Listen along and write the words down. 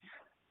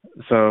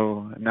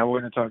So now we're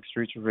going to talk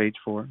Streets of Rage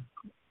 4.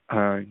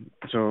 Uh,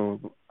 so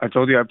I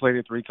told you I played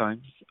it 3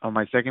 times. On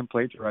my second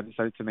playthrough, I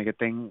decided to make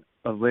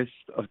a list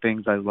of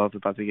things I love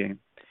about the game,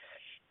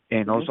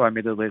 and Mm-hmm. also I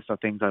made a list of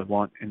things I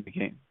want in the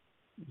game.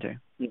 Okay.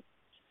 Yeah.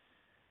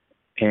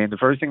 And the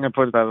first thing I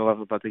put that I love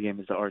about the game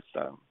is the art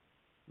style,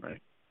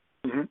 right?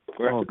 Mm-hmm.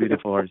 Oh,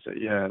 beautiful art style.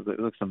 Yeah, it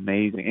looks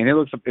amazing, and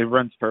it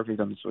runs perfect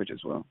on the Switch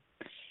as well.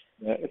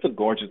 Yeah, it's a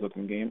gorgeous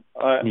looking game.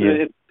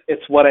 Yeah.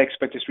 It's what I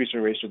expect a Streets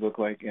of Rage to look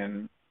like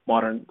in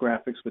modern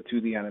graphics with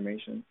 2D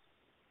animation.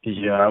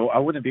 Yeah, I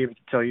wouldn't be able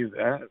to tell you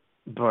that,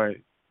 but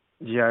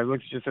yeah, it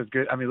looks just as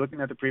good. I mean,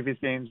 looking at the previous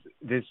games,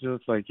 this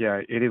looks like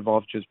yeah, it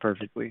evolved just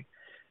perfectly.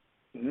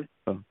 Mm-hmm.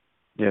 So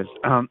yes,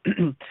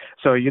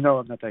 so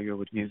I'm not that good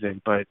with music,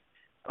 but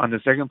on the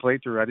second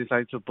playthrough, I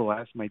decided to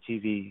blast my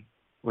TV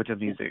with the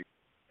music.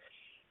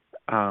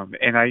 And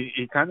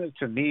it kind of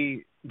to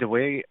me the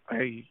way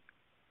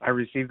I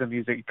received the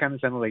music, it kind of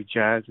sounded like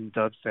jazz and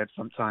dubstep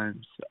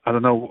sometimes. I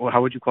don't know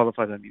how would you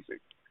qualify that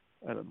music?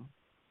 I don't know.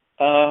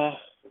 Uh,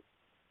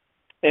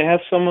 it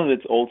has some of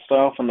its old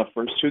style from the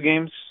first two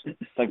games,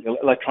 like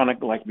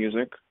electronic like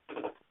music.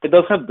 It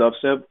does have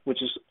dubstep,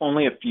 which is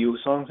only a few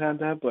songs had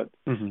that, but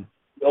Mhm.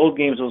 the old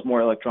games was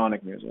more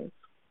electronic music,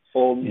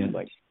 old Yeah.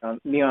 like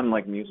neon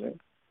like music,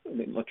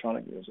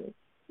 electronic music.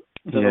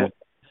 Yeah. So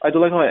I do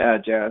like how it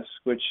add jazz,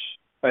 which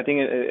I think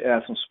it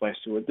adds some spice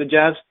to it. The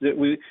jazz that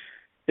we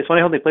It's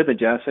funny how they played the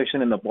jazz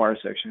section and the bar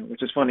section,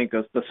 which is funny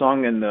because the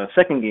song in the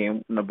second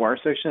game in the bar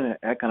section it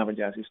had kind of a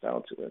jazzy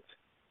style to it.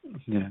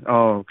 Yeah.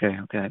 Oh, okay.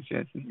 Okay. I see.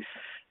 I see.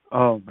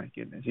 Oh my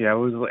goodness. Yeah, it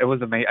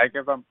was amazing. I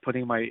kept on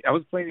putting I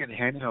was playing it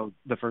handheld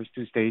the first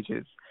 2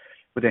 stages,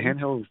 but the Hmm.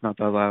 handheld was not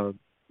that loud.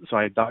 So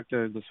I docked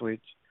the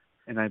Switch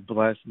and I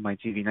blasted my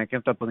TV and I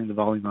kept on putting the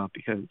volume up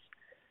because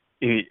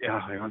it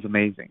was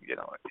amazing,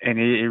 and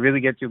it really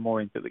gets you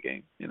more into the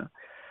game.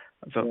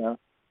 So Yeah,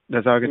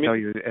 that's how I the can tell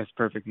music, you it's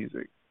perfect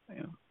music.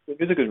 the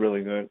music is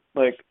really good.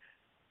 Like,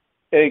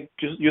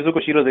 just Yuzo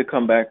Koshiro did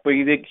come back, but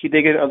he did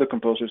get other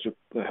composers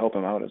to help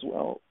him out as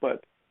well.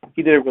 But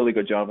he did a really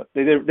good job.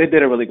 They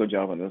did a really good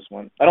job on this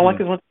one. I don't like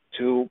Yeah. this one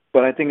too,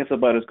 but I think it's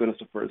about as good as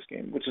the first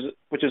game, which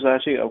is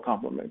actually a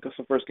compliment because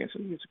the first game's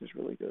music is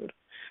really good.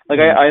 Like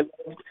Yeah.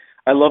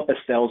 I love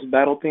Estelle's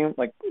battle theme.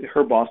 Like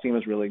her boss theme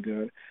is really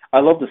good. I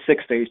love the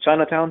sixth stage,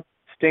 Chinatown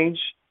stage.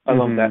 I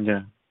love that.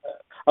 Yeah.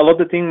 I love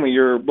the thing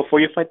where before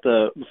you fight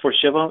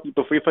Shiva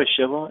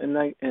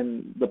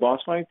in the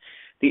boss fight,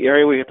 the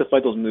area where you have to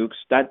fight those mooks.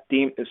 That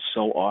theme is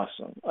so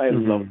awesome. I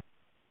love. Mhm.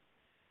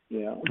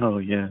 Yeah. Oh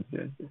yeah,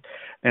 yeah.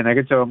 And I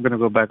can tell I'm gonna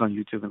go back on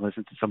YouTube and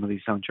listen to some of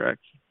these soundtracks.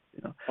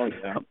 You know, Oh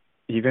yeah.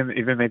 even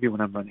maybe when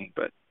I'm running,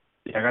 but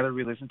yeah, I gotta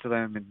re-listen to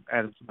them and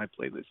add them to my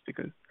playlist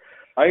because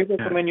I yeah,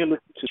 recommend you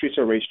listen to Streets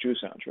of Rage 2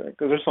 soundtrack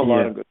because there's a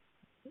lot yeah, of good.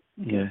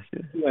 yes,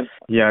 yes. Yeah,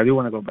 Yeah, I do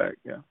want to go back.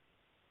 Yeah.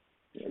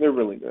 they're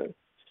really good.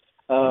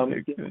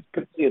 Okay, Yeah, good,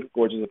 good. it's a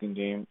gorgeous looking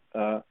game.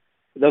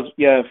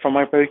 Yeah, from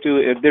my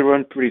perspective, they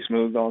run pretty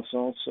smooth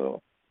also.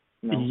 So,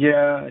 no.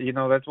 Yeah,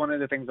 that's one of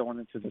the things I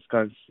wanted to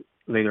discuss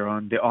later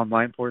on, the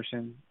online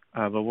portion.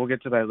 But we'll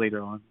get to that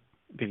later on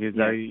because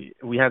Yeah.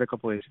 we had a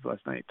couple issues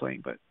last night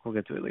playing, but we'll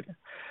get to it later.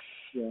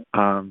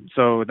 Yeah.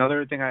 So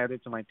another thing I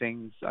added to my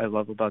things I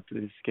love about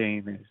this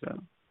game is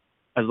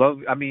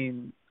I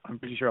mean, I'm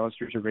pretty sure all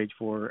Streets of Rage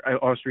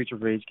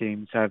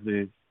games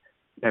it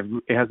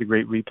has a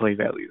great replay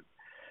value.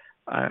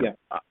 Yeah.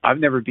 I've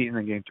never beaten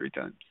a game 3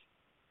 times,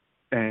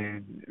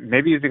 and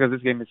maybe it's because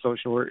this game is so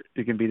short,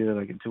 you can beat it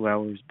like in 2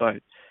 hours, but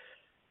it's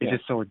Yeah.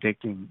 just so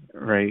addicting,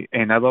 right?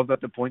 And I love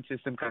that the point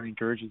system kind of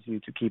encourages you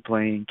to keep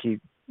playing,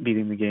 keep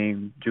beating the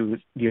game, do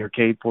the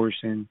arcade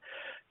portion,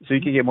 so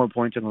you can get more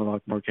points and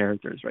unlock more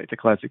characters, right? The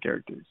classic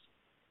characters.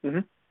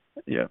 Mhm.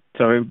 Yeah.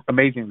 So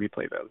amazing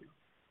replay value.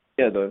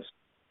 Yeah, it does.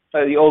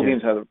 The old Yeah.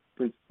 games have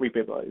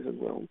replay values as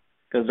well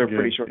because they're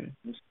pretty Good. short Good.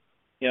 games.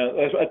 Yeah,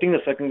 I think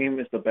the second game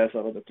is the best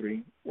out of the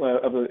three, well,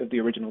 of the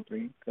original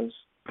three, because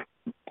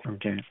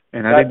Okay.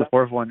 And I think the that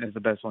fourth one is the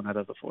best one out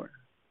of the four.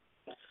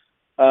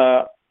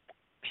 uh,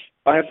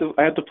 I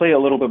have to play a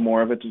little bit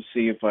more of it to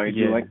see if I do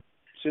Yeah. like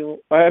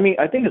two. I mean,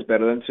 I think it's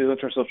better than two in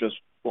terms of just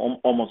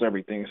almost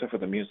everything except for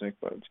the music,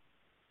 but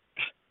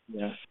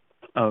yeah,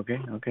 Okay.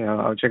 Okay.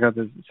 I'll check out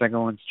the second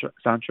one's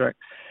soundtrack.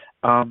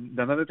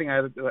 Another thing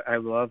I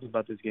love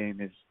about this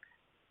game is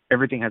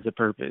everything has a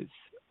purpose.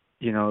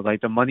 Like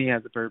the money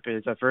has a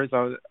purpose. At first,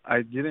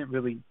 I didn't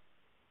really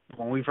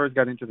when we first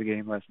got into the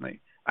game last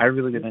night. I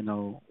really didn't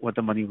know what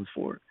the money was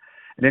for.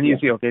 And then you yeah,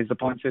 see, okay, it's the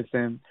point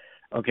system.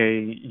 Okay,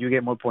 you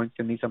get more points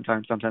than me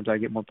sometimes. Sometimes I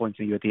get more points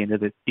than you at the end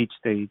of each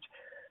stage.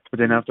 But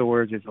then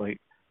afterwards, it's like,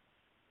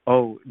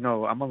 oh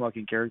no, I'm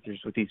unlocking characters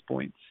with these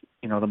points.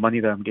 The money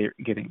that I'm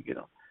getting.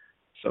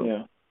 So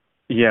yeah,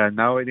 yeah,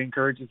 now it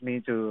encourages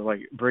me to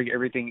like break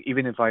everything,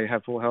 even if I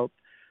have full health,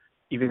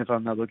 even if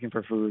I'm not looking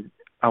for food,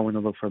 I want to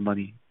look for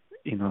money.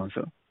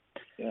 So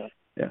yeah.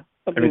 yeah,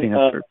 I mean, everything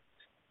has purpose.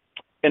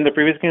 in the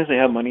previous games they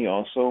had money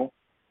also.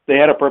 They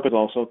had a purpose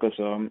also because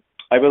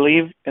I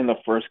believe in the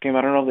first game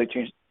I don't know if they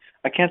changed.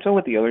 I can't tell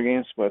with the other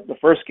games, but the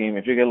first game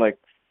if you get like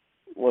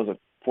what was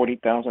it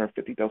 40,000 or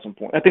 50,000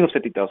 points. I think it was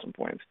 50,000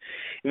 points.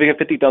 If you get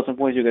 50,000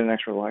 points, you get an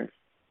extra life.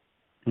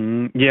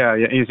 Yeah,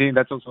 yeah. You see,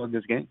 that's also in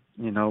this game,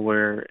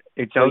 where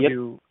it But tells yet,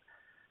 you.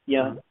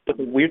 yeah. But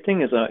the weird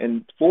thing is,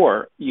 in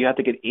 4, you have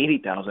to get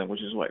 80,000,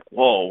 which is like,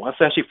 whoa, that's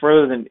actually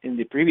further than in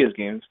the previous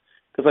games.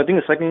 Because I think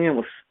the second game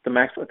was the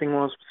max. I think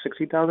was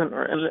 60,000,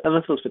 or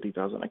unless it was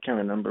 50,000. I can't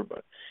remember, but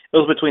it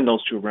was between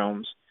those two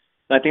realms.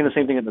 And I think the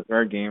same thing in the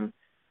third game.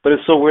 But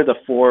it's so weird. The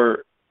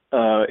 4,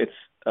 it's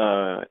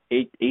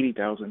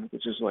 80,000,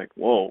 which is like,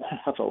 whoa,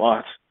 that's a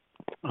lot.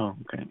 Oh,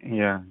 okay.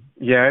 Yeah,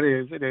 yeah. It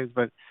is. It is.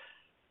 But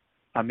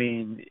I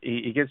mean,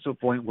 it gets to a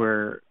point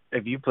where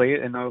if you play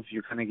it enough,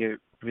 you kind of get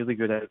really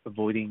good at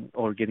avoiding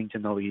or getting to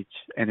know each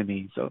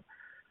enemy. So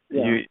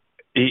Yeah. you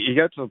it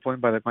got to a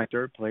point by like my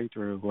third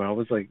playthrough where I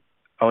was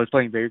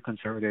playing very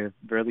conservative,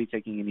 barely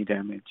taking any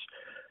damage.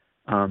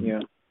 Um,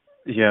 Yeah.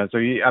 yeah. So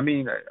I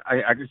mean,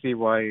 I can see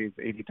why it's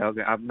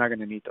 80,000. I'm not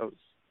gonna need those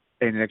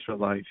in an extra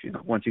life,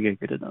 once you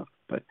get good enough.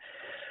 But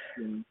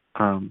Mm.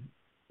 um,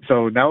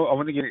 so now I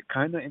want to get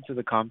kind of into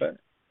the combat.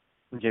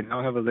 Okay,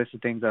 now I have a list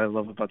of things that I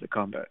love about the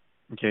combat.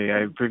 Okay,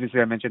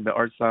 I mentioned the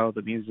art style,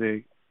 the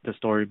music, the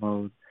story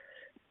mode,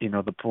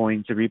 the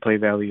points, the replay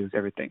values,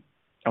 everything.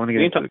 I want to get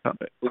We, into didn't talk,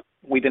 the combat.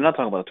 we did not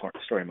talk about the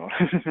story mode.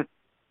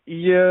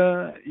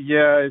 Yeah,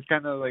 yeah, it's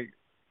kind of like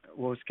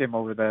we'll skim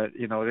over that.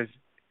 This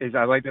is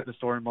I like that the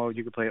story mode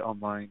you could play it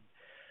online.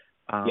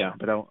 Yeah.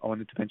 But I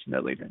wanted to mention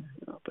that later.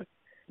 But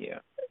Yeah.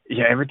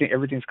 yeah,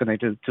 everything's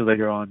connected to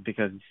later on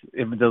because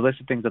in the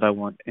list of things that I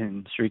want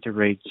in Streets of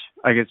Rage,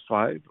 I guess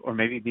 5 or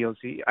maybe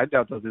DLC. I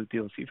doubt they'll do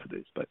DLC for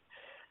this, but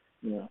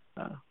Yeah.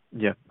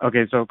 yeah.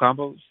 Okay, so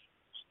combos.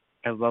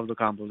 I love the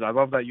combos. I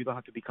love that you don't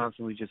have to be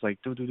constantly just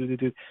like do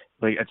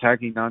like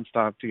attacking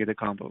nonstop to get a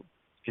combo.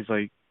 It's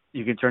like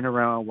you can turn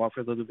around, walk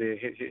for a little bit,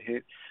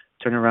 hit,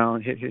 turn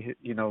around, hit.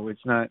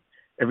 It's not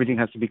everything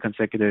has to be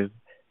consecutive,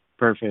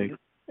 perfect,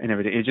 and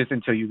everything. It's just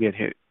until you get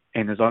hit,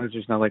 and as long as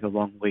there's not like a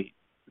long wait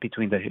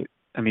between the hit.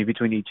 I mean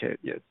between each hit.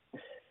 Yes.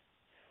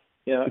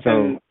 Yeah. So.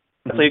 And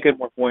that's how you get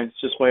more points,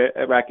 just by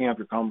racking up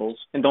your combos,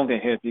 and don't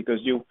get hit because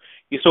you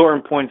still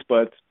earn points,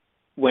 but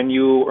when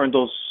you earn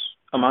those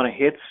amount of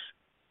hits,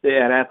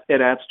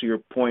 it adds to your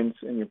points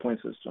in your point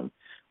system,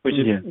 which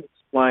Yeah. is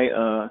why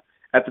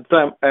at the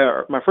time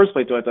my first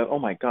playthrough I thought, oh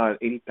my god,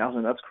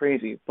 80,000, that's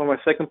crazy. But my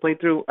second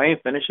playthrough I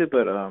didn't finish it,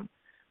 but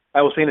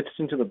I was paying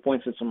attention to the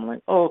point system. I'm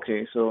like, oh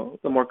okay, so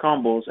the more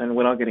combos and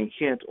without getting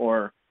hit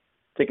or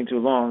taking too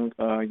long,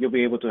 you'll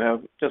be able to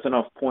have just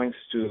enough points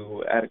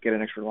to get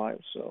an extra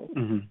life. So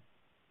Mhm.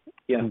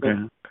 yeah, Okay.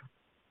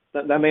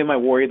 that made my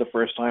worry the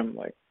first time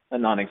like a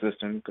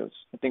non-existent because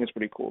I think it's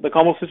pretty cool. The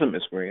combo system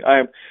is great.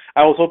 I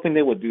was hoping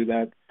they would do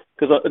that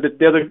because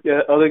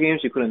the other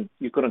games you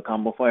couldn't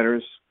combo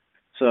fighters,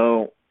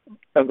 so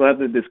I'm glad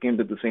that this game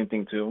did the same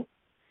thing too.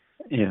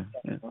 Yeah.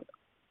 Yeah.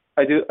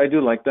 I do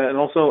like that, and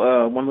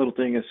also one little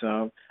thing is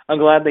I'm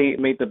glad they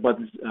made the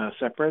buttons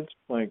separate.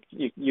 Like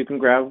you can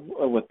grab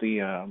with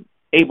the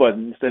A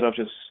button instead of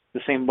just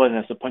the same button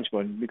as the punch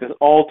button because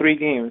all three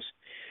games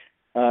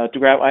to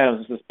grab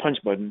items is the punch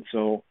button.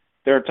 So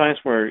there are times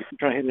where you're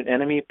trying to hit an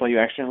enemy, but you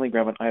accidentally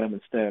grab an item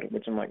instead,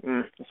 which I'm like,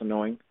 that's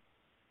annoying.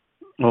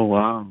 Oh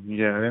wow.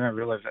 Yeah, I didn't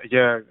realize that.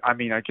 Yeah, I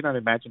mean I cannot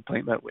imagine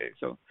playing that way.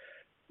 So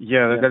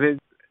yeah, Yeah.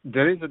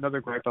 that is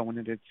another gripe I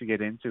wanted to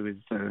get into is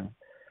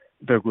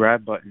the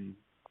grab button.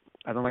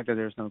 I don't like that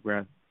there's no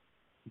grab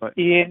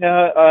button.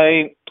 Yeah,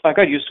 I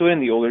got used to it in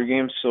the older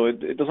games, so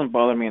it doesn't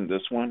bother me in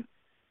this one.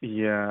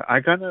 Yeah,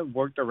 I kind of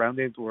worked around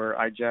it where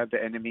I jab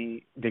the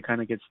enemy, they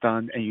kind of get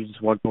stunned, and you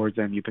just walk towards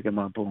them, you pick them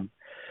up, boom.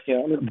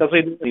 Yeah, I mean, that's what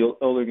they do in the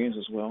older games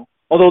as well.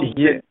 Although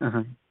Yeah.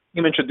 Uh-huh.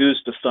 game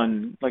introduced the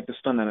stun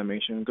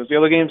animation, because the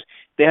other games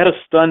they had a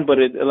stun, but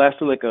it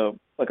lasted like a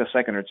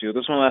second or two.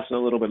 This one lasted a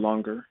little bit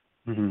longer.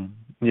 Mhm.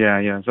 Yeah,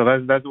 yeah. So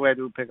that's the way I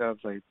do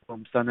pickups, like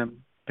boom, stun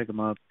him, pick him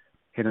up,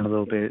 hit him a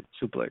little bit,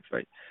 suplex,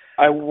 right?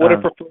 I would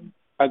have Um. preferred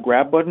a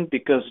grab button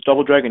because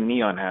Double Dragon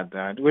Neon had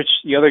that, which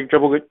the other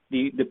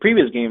the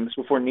previous games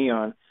before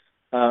Neon,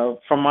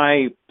 from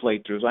my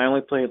playthroughs, I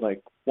only played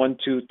like 1,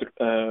 2,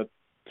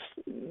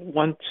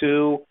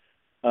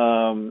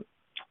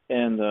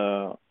 and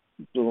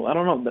I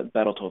don't know if that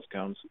Battletoads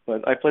counts,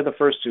 but I played the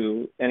first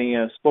two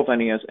NES, both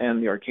NES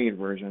and the arcade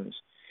versions,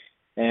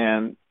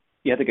 and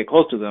you had to get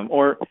close to them,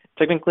 or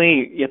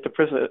technically you have to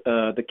press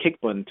the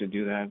kick button to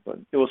do that, but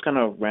it was kind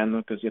of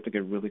random because you have to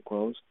get really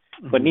close.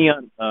 But Mhm.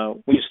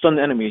 Neon, when you stun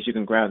the enemies, you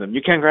can grab them.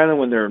 You can't grab them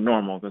when they're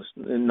normal because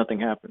nothing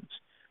happens.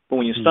 But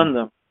when you Mhm. stun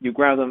them, you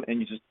grab them and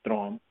you just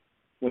throw them,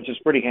 which is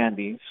pretty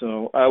handy.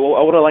 So I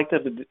would have liked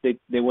that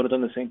they would have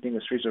done the same thing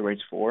with Streets of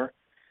Rage 4.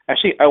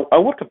 Actually, I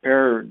would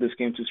compare this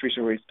game to Streets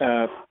of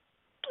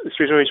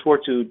Rage 4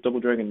 to Double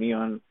Dragon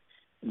Neon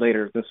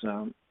later because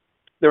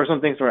there were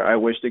some things where I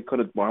wish they could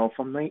have borrowed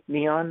from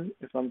Neon,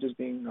 if I'm just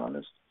being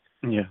honest.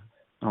 Yeah.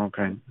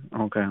 Okay.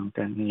 Okay.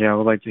 Okay. Yeah, I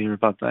would like to hear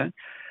about that.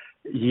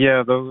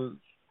 Yeah, those.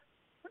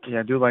 Yeah,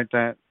 I do like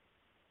that.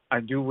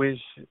 I do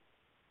wish.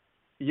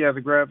 Yeah,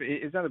 the grab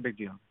is not a big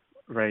deal,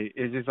 right?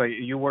 It's just like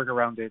you work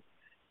around it.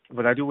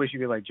 But I do wish you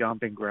could like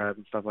jump and grab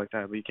and stuff like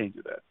that, but you can't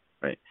do that.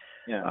 right?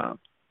 Yeah.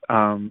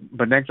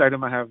 But next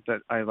item I have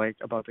that I like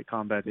about the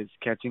combat is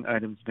catching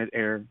items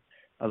mid-air.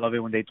 I love it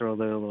when they throw a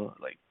little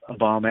like a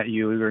bomb at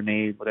you, a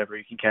grenade, whatever.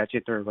 You can catch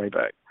it, throw it right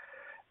back,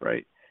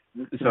 right?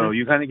 Mm-hmm. So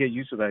you kind of get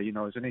used to that, you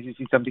know. As soon as you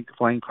see something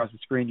flying across the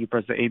screen, you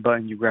press the A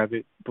button, you grab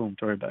it, boom,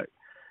 throw it back,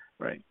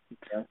 right?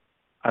 Yeah.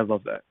 I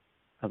love that.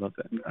 I love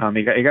that.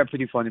 It got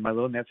pretty funny. My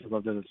little nephew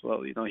loved it as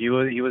well. You know, he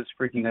was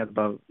freaking out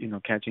about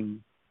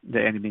catching the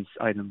enemy's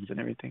items and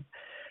everything.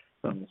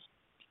 So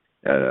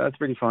that's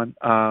pretty fun.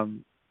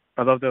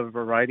 I love the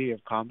variety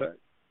of combat.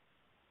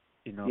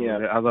 You know,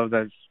 Yeah. I love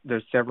that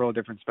there's several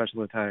different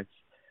special attacks.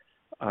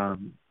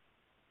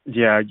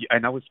 Yeah,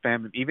 and I would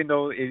spam it, even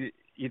though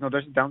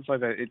there's a downside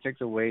that it takes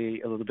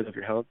away a little bit of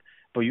your health,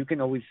 but you can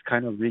always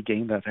kind of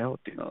regain that health.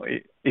 You know,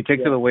 it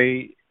takes it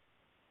away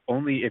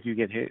only if you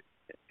get hit,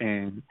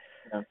 and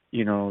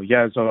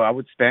so I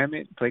would spam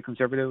it, play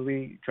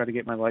conservatively, try to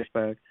get my life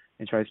back,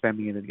 and try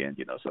spamming it again.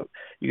 You know, so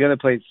you gotta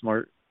play it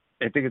smart.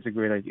 I think it's a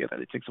great idea that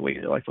it takes away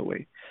your life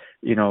away.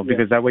 You know,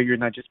 because that way you're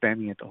not just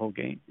spamming it the whole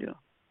game. You know.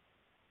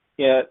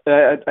 Yeah,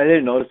 I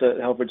didn't notice the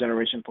health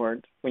regeneration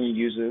part when you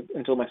use it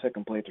until my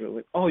second playthrough.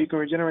 Like, oh, you can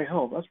regenerate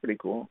health. That's pretty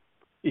cool.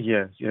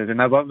 Yes,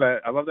 and I love that.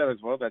 I love that as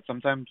well. That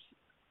sometimes,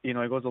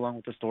 it goes along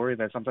with the story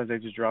that sometimes they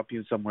just drop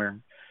you somewhere,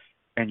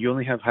 and you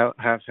only have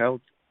half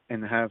health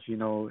and half,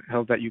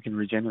 health that you can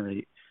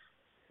regenerate.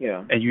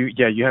 Yeah. And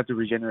you have to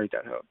regenerate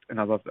that health, and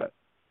I love that.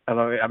 I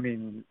love it. I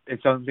mean,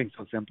 it's something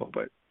so simple,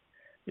 but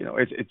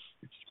it's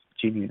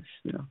genius.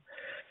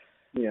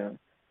 Yeah.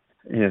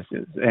 Yes,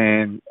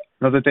 and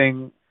another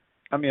thing.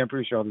 I mean, I'm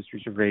pretty sure all the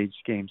Streets of Rage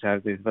games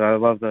have this, but I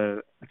love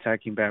the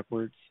attacking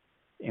backwards.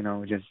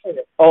 Just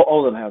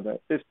all of them have that.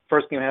 This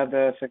first game had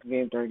that, second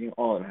game, third game,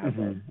 all of them have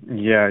that.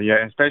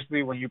 Yeah,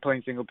 especially when you're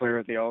playing single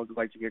player, they all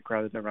like to get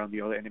crowded around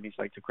you. All the enemies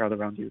like to crowd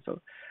around you,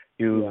 so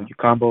you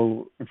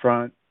combo in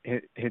front,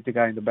 hit the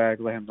guy in the back,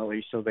 let him know that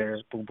you're still there.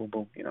 Boom, boom,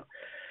 boom.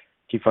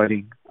 Keep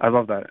fighting. I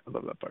love that. I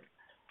love that part.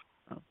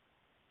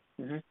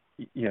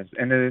 Yes,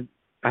 and then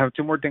I have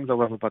two more things I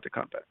love about the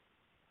combat.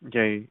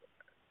 Okay.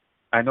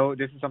 I know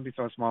this is something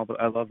so small, but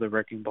I love the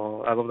wrecking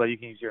ball. I love that you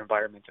can use your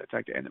environment to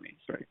attack the enemies,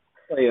 right?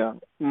 Oh, yeah.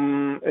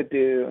 It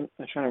did.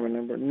 I'm trying to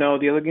remember. No,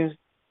 the other games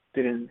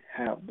didn't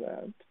have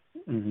that.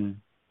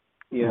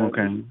 Yeah.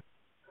 Okay.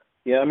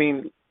 Yeah, I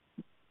mean,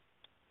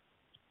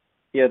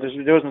 there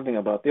was nothing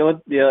about the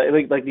only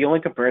the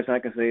only comparison I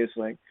can say is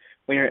like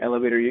when you're in an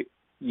elevator,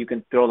 you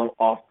can throw them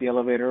off the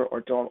elevator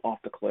or throw them off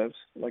the cliffs,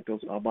 like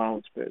those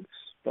balance pits.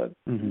 But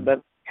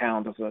that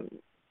counts as a.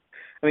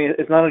 I mean,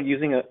 it's not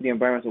using the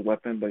environment as a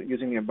weapon, but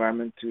using the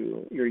environment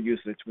to your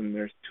usage when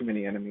there's too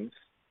many enemies.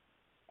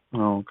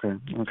 Oh, okay.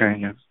 Okay,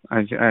 yes.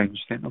 I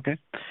understand. Okay.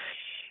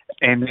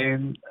 And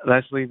then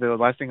lastly, the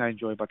last thing I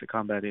enjoy about the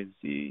combat is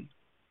the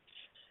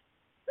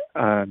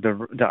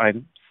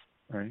items,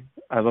 right?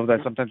 I love that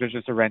sometimes there's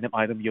just a random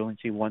item you only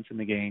see once in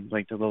the game,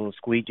 like the little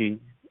squeegee,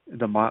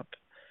 the mop.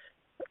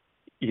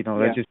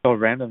 That's just so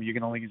random. You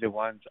can only use it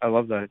once. I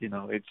love that.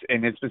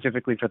 It's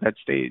specifically for that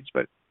stage,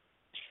 but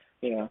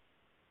yeah.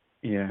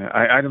 Yeah,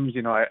 items.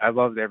 I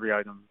loved every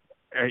item.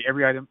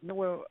 Every item. No,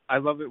 well, I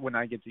love it when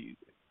I get to use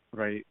it.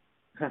 Right.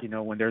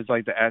 When there's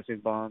like the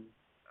acid bomb.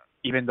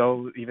 Even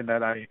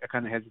that I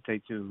kind of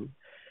hesitate to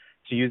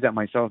use that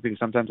myself because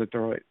sometimes I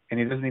throw it and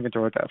it doesn't even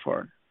throw it that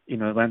far. It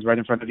lands right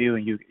in front of you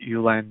and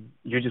you land.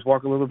 You just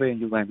walk a little bit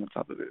and you land on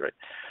top of it. Right.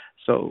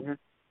 So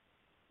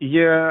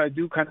yeah, I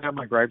do kind of have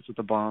my gripes with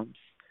the bombs,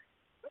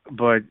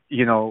 but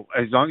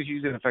as long as you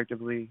use it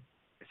effectively,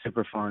 it's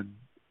super fun.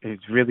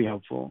 It's really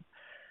helpful.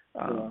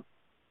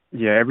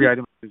 Every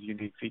item has a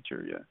unique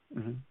feature.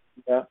 Yeah.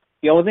 Yeah.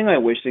 The only thing I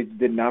wish they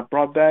did not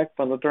brought back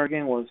from the third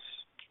game was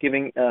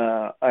giving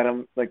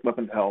item like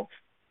weapons health.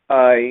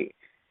 Because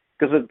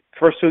the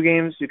first two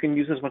games you can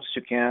use as much as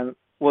you can.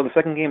 Well, the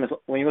second game is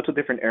when you go to a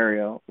different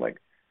area, like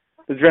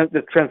the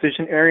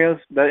transition areas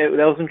that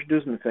was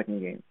introduced in the second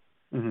game.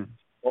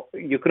 Well,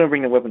 you couldn't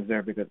bring the weapons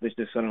there because they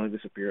just suddenly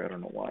disappear. I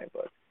don't know why,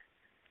 but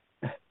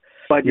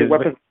your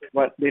weapons,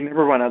 they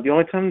never run out. The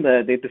only time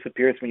that they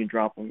disappear is when you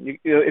drop them.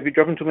 If you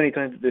drop them too many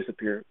times, they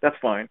disappear. That's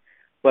fine.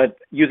 But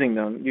using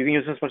them, you can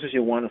use them as much as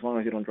you want as long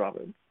as you don't drop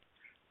it.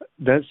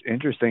 That's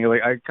interesting.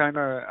 Like I kind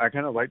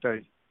of like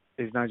that.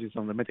 It's not just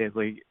unlimited.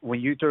 Like when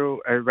you throw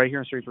right here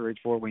in Street for Rage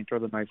 4, when you throw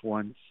the knife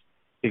once,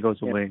 it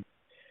goes away,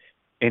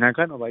 and I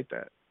kind of like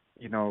that.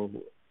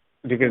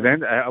 Because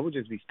then I would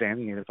just be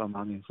spamming it if I'm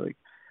honest. Like,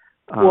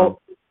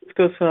 well,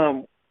 because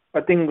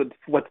I think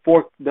what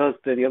 4 does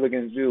that the other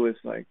games do is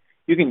like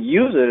you can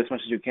use it as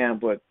much as you can,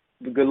 but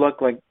good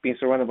luck like being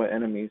surrounded by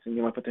enemies and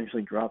you might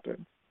potentially drop it.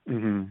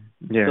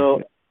 Yeah.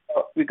 So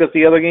because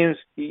the other games,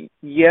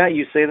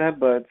 you say that,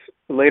 but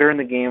later in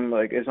the game,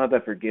 like it's not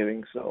that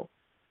forgiving. So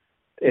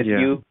if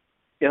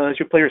as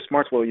your player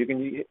smarts well, you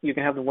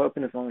can have the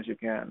weapon as long as you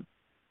can.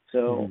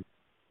 So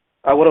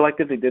I would have liked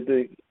if they did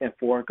the in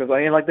 4 because I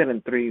didn't like that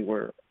in 3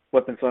 where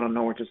weapons out of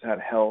nowhere just had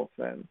health,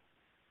 and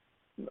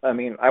I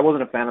mean I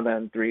wasn't a fan of that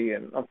in 3,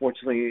 and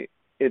unfortunately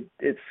it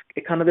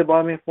kind of did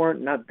bother me in 4,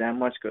 not that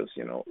much because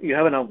you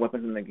have enough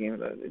weapons in the game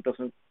that it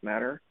doesn't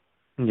matter.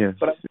 Yes.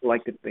 But I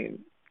like that they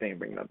didn't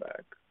bring that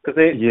back because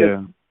they.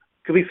 Yeah.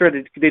 To be fair,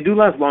 they do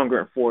last longer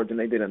in 4 than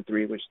they did in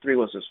 3, which 3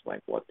 was just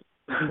like what?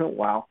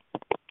 Wow.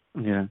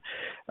 Yeah.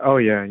 Oh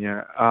yeah,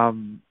 yeah.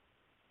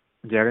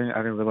 Yeah,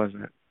 I didn't realize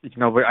that.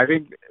 But I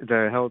think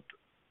the health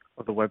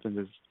of the weapons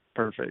is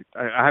perfect.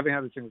 I haven't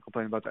had a single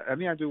complaint about that. I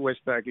mean, I do wish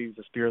that I could use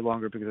the spear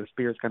longer because the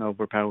spear is kind of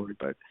overpowered,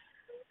 but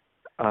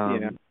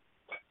Yeah.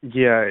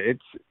 yeah,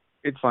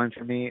 it's fine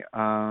for me.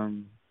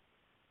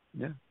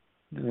 Yeah,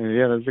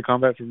 yeah, that's the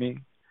combat for me.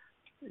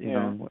 You Yeah.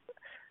 know,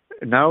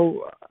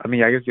 now, I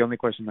mean, I guess the only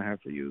question I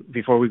have for you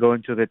before we go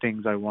into the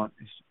things I want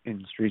is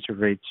in Streets of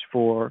Rage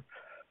 4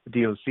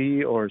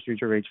 DLC or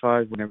Streets of Rage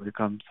 5 whenever it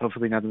comes.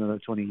 Hopefully not another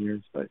 20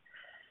 years, but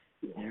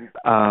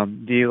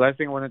the last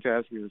thing I wanted to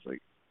ask you is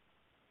like,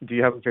 do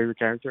you have a favorite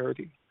character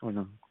already or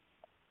no?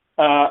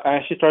 I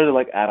actually started to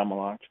like Adam a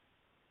lot.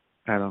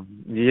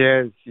 Adam.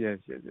 Yes, yes,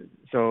 yes, yes.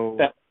 So,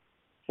 That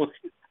was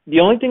the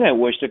only thing I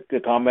wish that the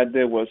combat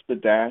did was the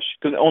dash,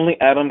 because only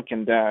Adam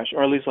can dash,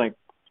 or at least like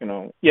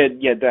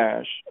yeah,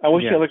 dash. I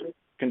wish the yeah. other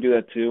can do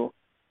that too,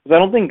 because I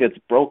don't think it's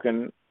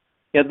broken.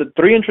 Yeah, the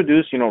 3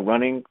 introduced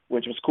running,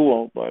 which was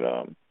cool, but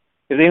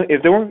if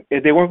they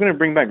weren't going to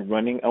bring back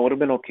running, I would have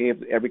been okay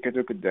if every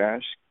character could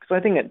dash, because I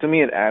think to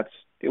me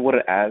it would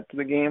have added to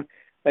the game.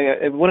 Like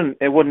it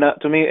would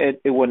not to me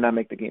it would not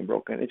make the game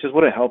broken. It just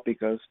wouldn't help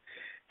because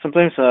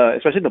sometimes,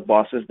 especially the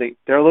bosses,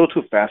 they're a little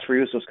too fast for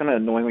you, so it's kind of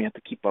annoying when you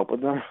have to keep up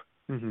with them.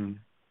 Mhm.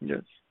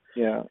 Yes.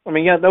 Yeah, I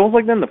mean, yeah, that was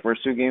like that in the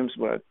first 2 games,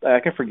 but I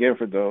can forgive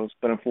for those.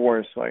 But in 4,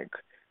 it's like,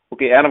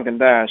 okay, Adam can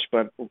dash,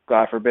 but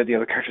God forbid the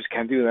other characters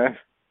can't do that.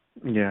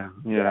 Yeah,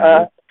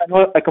 yeah. I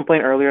know I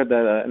complained earlier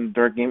that in the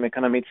third game it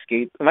kind of made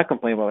skate. I'm not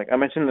complaining, but like I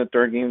mentioned in the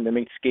third game, they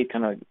made skate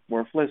kind of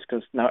worthless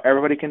because now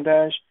everybody can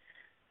dash.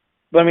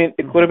 But I mean,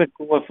 it could have been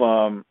cool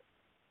if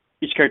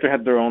each character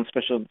had their own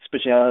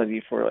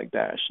speciality for like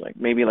dash. Like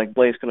maybe like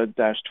Blaze could have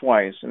dashed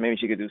twice, and maybe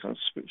she could do some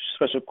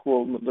special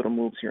cool little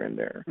moves here and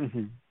there.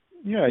 Mhm.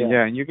 Yeah, Yeah,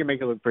 yeah, and you can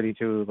make it look pretty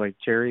too. Like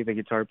Cherry, the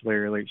guitar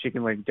player, like she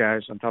can like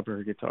dash on top of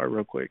her guitar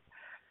real quick.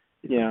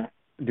 You know,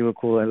 yeah. do a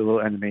cool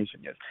little animation.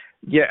 Yes.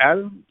 Yeah,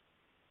 Adam,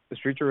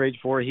 Street of Rage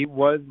 4, he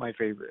was my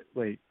favorite.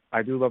 Like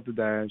I do love the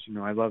dash.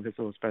 I love his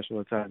little special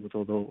attack with the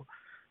little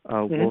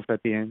Hmm. wolf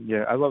at the end.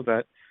 Yeah, I love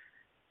that.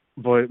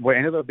 But what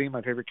ended up being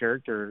my favorite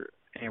character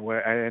and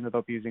what I ended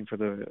up using for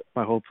the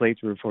my whole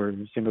playthrough for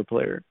single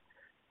player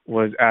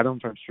was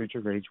Adam from Street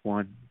of Rage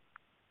 1.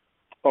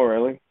 Oh,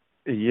 really?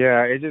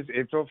 Yeah,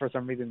 it felt for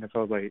some reason it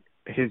felt like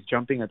his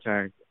jumping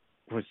attack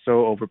was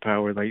so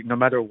overpowered. Like no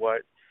matter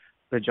what,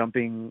 the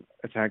jumping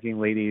attacking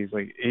ladies,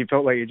 like it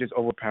felt like it just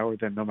overpowered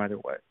them no matter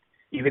what.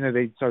 Even if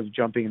they started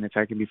jumping and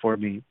attacking before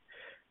me,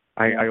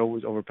 Yeah. I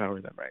always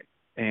overpower them, right?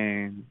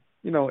 And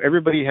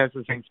everybody has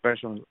the same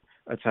special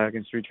attack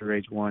in Street of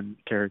Rage 1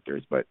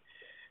 characters, but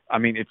I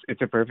mean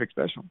it's a perfect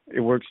special.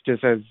 It works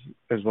just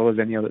as well as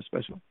any other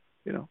special,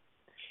 you know.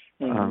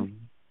 Hmm. Um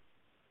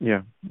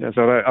yeah. Yeah,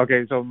 so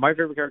okay, so my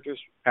favorite character is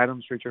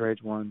Adam, Street of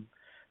Rage 1.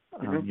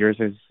 Hmm. Yours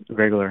is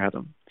regular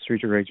Adam,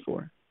 Street of Rage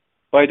 4.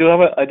 But I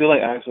do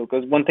like Axel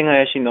because one thing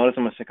I actually noticed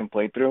in my second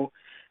playthrough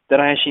that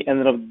I actually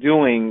ended up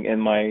doing in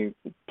my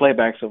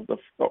playbacks of the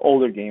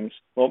older games.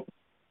 Well,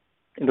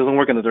 it doesn't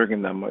work in the third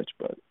game that much,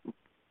 but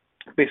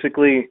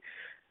basically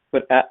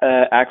with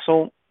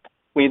Axel,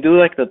 when you do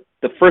like the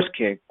first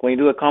kick, when you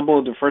do a combo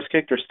with the first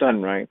kick, they're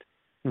stunned, right?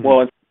 Mhm.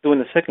 Well, doing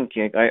the second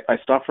kick, I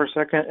stop for a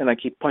second and I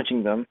keep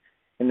punching them,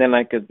 and then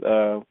I could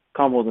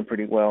combo them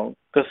pretty well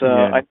because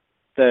Yeah. I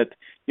that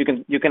you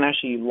can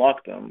actually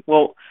lock them.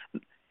 Well,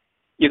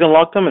 you can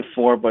lock them at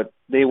 4, but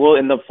they will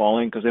end up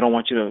falling because they don't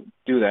want you to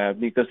do that.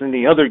 Because in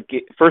the other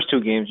first 2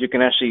 games, you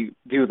can actually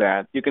do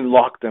that. You can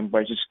lock them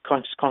by just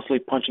constantly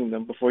punching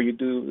them before you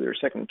do their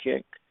second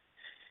kick.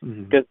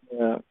 Mhm.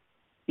 Because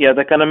yeah,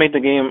 that kind of made the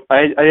game.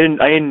 I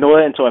didn't know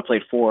it until I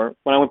played 4.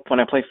 When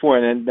I played 4,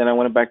 and then I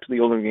went back to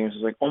the older games. It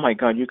was like, oh my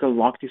god, you can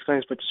lock these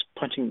guys by just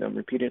punching them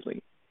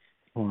repeatedly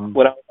Wow.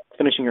 without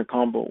finishing your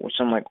combo. Which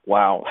I'm like,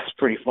 wow, that's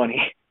pretty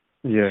funny.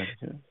 Yeah.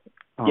 Yeah.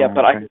 Yeah, Oh,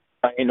 but okay.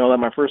 I know that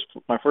my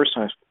first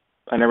time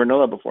I never know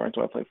that before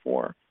until I played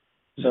 4.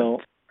 Yeah.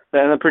 So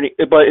then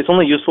but it's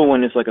only useful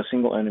when it's like a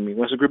single enemy.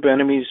 When it's a group of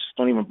enemies,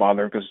 don't even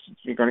bother because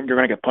you're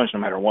gonna get punched no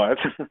matter what.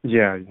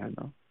 Yeah, yeah,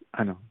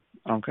 I know.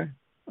 Okay.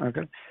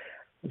 Okay.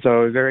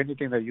 So is there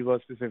anything that you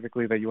love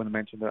specifically that you want to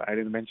mention that I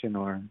didn't mention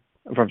or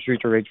from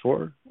Street of Rage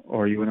 4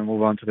 or you want to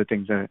move on to the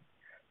things that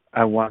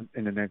I want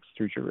in the next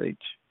Street of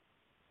Rage?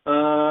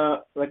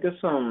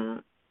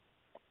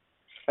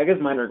 I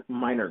guess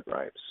minor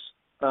gripes.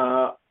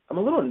 I'm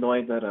a little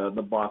annoyed that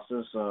the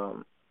bosses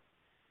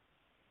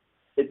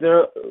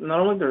they're not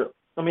only they're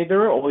I mean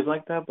they're always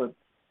like that, but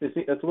it's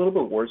a little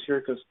bit worse here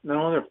because not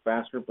only they're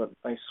faster, but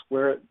I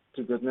swear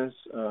to goodness,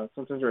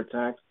 sometimes their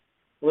attacks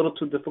a little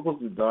too difficult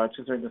to dodge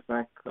considering the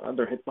fact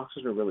their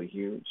hitboxes are really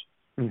huge,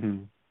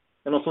 Mhm.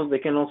 and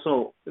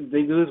also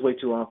they do this way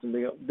too often.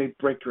 They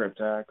break your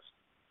attacks.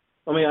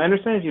 I mean I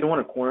understand if you don't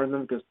want to corner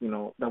them because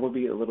that would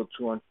be a little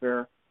too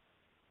unfair.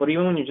 But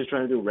even when you're just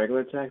trying to do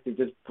regular attacks, they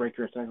just break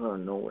your attack out of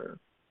nowhere.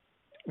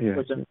 Yeah.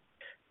 Which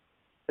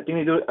I think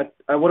they do it.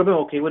 I would have been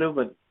okay with it,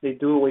 but they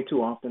do it way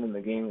too often in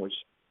the game, which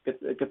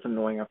it gets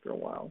annoying after a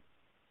while.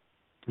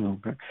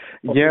 Okay.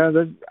 Okay. Yeah,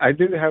 I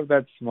did have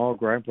that small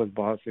gripe with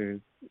bosses.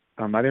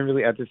 I didn't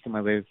really add this to my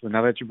list, but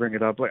now that you bring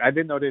it up, like I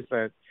did notice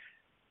that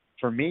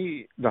for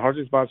me, the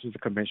hardest boss was the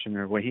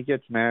commissioner. When he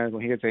gets mad,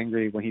 when he gets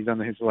angry, when he's on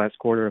his last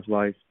quarter of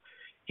life,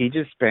 he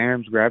just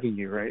spams grabbing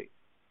you, right?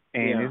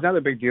 And Yeah. it's not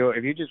a big deal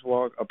if you just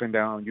walk up and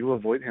down. You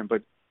avoid him,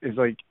 but it's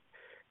like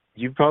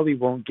you probably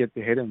won't get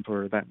to hit him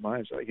for that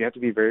much. Like you have to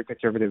be very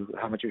conservative with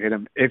how much you hit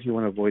him if you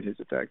want to avoid his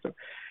attack. So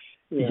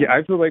yeah, Yeah.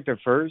 I feel like the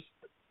first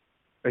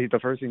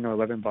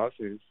 11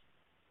 bosses,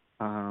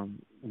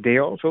 they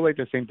all feel like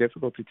the same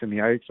difficulty to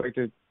me. I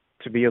expected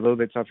to be a little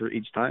bit tougher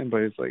each time,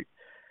 but it's like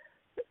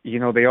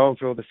they all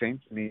feel the same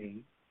to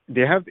me.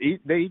 They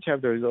each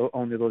have their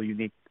own little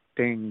unique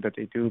thing that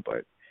they do,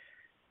 but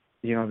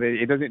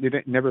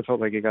it never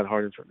felt like it got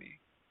harder for me.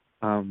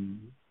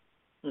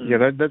 Yeah,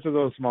 Mm. that's a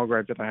little small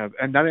gripe that I have,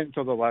 and not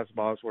until the last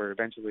boss where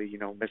eventually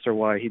Mr.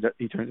 Y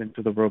he turns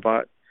into the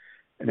robot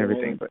and Yeah.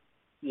 everything. But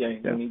Yeah.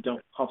 yeah, When he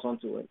jumps hops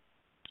onto it.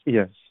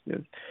 yes,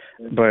 yes,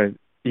 Yeah. but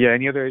yeah,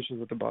 any other issues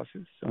with the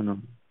bosses? Oh no.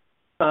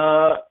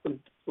 Uh,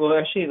 well,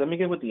 actually, let me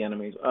get with the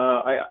enemies.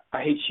 I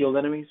hate shield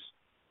enemies,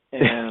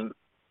 and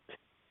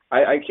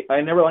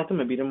I never liked them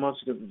in beat 'em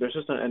ups because there's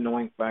just an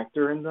annoying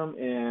factor in them,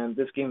 and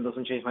this game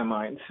doesn't change my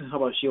mind. How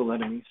about shield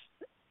enemies?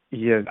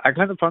 Yeah, I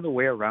kind of found a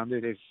way around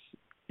it. Is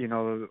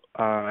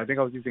I think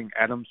I was using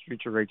Adam's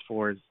Future Rage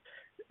Force,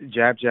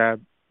 jab, jab,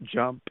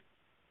 jump,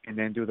 and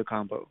then do the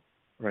combo,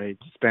 right?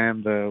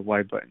 Spam the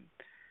Y button,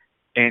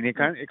 and it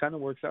kind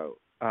of works out.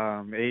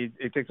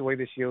 It takes away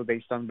the shield,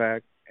 they stun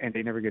back, and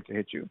they never get to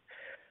hit you.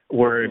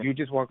 Where if Yeah. you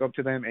just walk up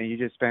to them and you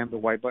just spam the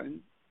Y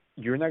button,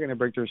 you're not gonna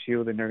break their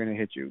shield, and they're gonna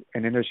hit you,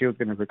 and then their shield's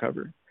gonna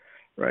recover,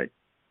 right?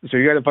 So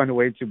you got to find a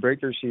way to break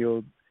their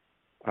shield,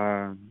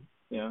 um,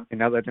 Yeah. and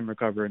not let them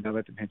recover, and not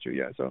let them hit you.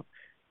 Yeah. So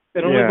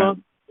It only yeah, bothers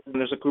me when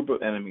there's a group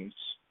of enemies.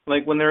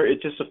 Like when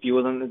it's just a few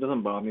of them, it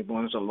doesn't bother me. But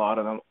when there's a lot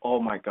of them,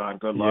 oh my god,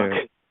 good luck.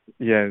 yeah.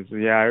 Yes,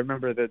 yeah, I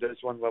remember that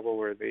there's one level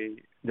where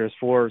there's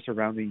four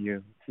surrounding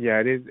you. Yeah,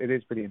 it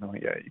is pretty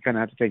annoying. Yeah, you kind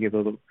of have to take it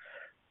little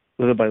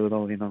by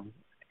little. You kind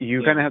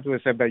Yeah. of have to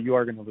accept that you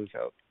are going to lose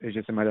health. It's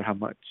just a matter how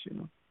much.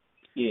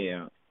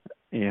 Yeah.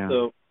 Yeah.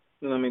 So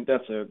I mean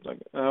that's it. Like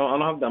I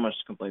don't have that much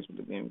complaints with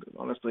the game because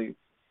honestly,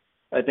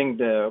 I think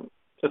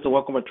it's a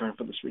welcome return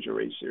for the Street of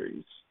Rage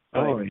series.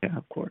 Oh yeah,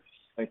 of course.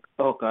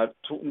 Oh god,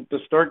 the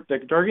Dark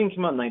game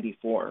came out in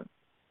 '94.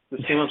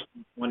 This game was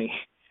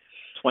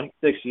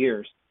 26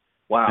 years.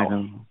 I Wow.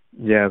 know.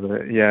 Yeah,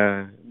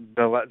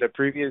 the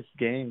previous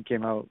game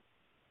came out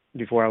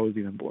before I was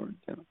even born.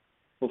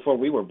 Before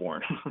we were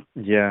born.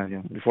 Yeah,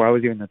 before I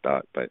was even a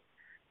thought. But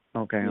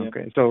okay, Yeah.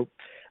 okay. So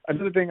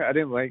another thing I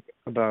didn't like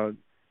about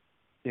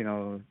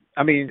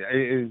I mean, it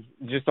is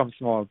just some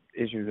small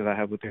issues that I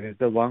have with it. Is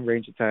the long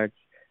range attacks.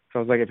 So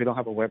I was like, if you don't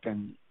have a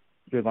weapon,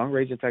 your long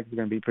range attacks are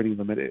going to be pretty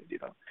limited.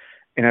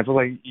 And I feel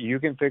like you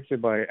can fix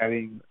it by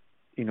adding,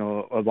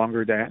 a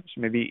longer dash.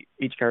 Maybe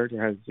each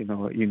character has,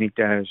 a unique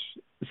dash.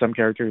 Some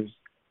characters,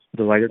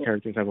 the lighter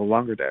characters, have a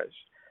longer dash.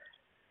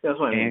 That's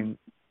what I mean.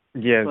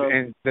 And yes, So,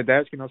 and the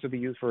dash can also be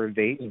used for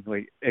evading.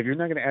 Like if you're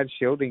not going to add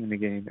shielding in the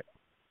game,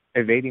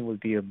 evading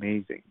would be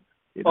amazing.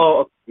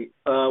 oh, okay.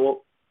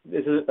 Well,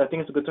 I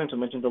think it's a good time to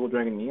mention Double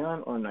Dragon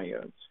Neon or not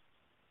yet.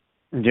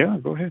 Yeah,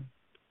 go ahead.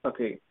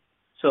 Okay.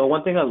 So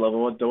one thing I love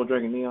about Double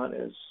Dragon Neon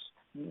is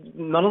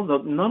none of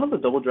the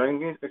Double Dragon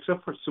games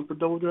except for Super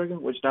Double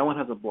Dragon, which that one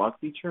has a block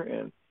feature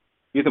and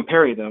you can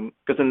parry them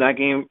because in that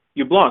game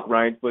you block,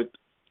 right? But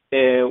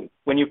I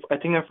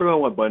think I forgot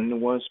what button it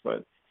was,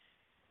 but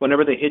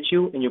whenever they hit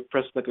you and you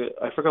press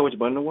I forgot which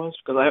button it was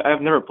because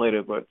I've never played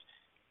it, but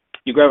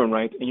you grab them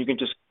right and you can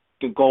just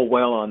go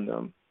well on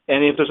them.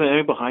 And if there's an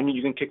enemy behind you,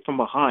 you can kick from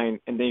behind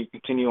and then you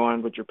continue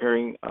on with your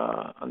parrying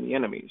on the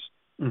enemies.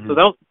 Mm-hmm. So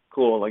that was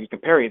cool. Like you can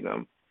parry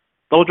them.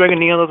 Double Dragon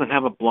Neon doesn't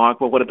have a block,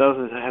 but what it does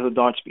is it has a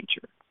dodge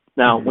feature.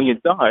 Now, when you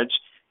dodge,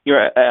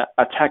 your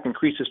attack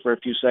increases for a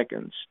few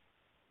seconds.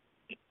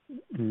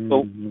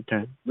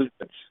 Okay.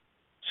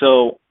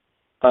 So,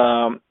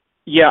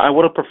 yeah, I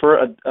would have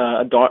preferred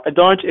a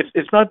dodge. If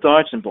it's not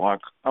dodge and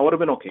block, I would have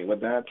been okay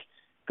with that.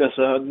 Because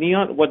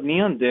what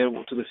Neon did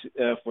to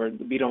the for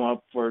the beat 'em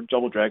up for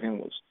Double Dragon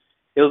was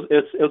it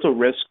was a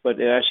risk, but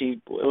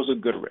it was a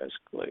good risk.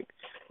 Like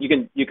you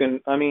can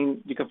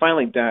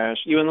finally dash,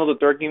 even though the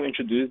third game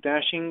introduced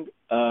dashing.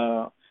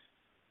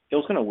 It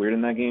was kind of weird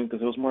in that game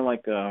because it was more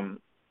like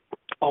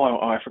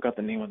I forgot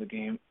the name of the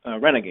game.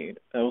 Renegade.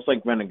 It was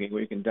like Renegade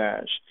where you can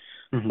dash,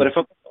 but it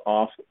felt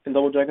off in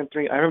Double Dragon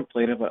 3. I haven't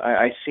played it, but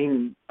I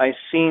seen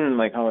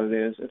like how it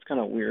is. It's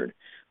kind of weird.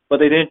 But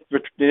they did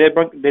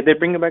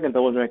bring it back in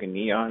Double Dragon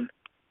Neon.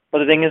 But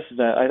the thing is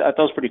that I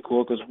thought it was pretty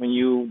cool because when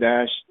you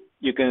dash,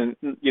 you can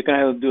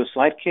either do a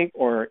slide kick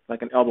or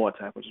like an elbow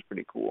attack, which is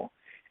pretty cool.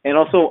 And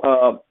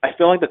also, I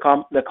feel like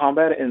the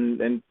combat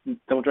in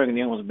Double Dragon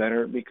Neon was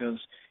better because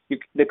you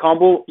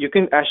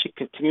can actually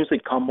continuously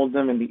combo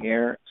them in the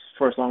air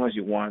for as long as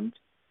you want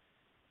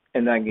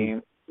in that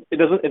game.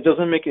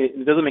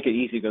 it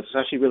easy because it's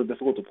actually really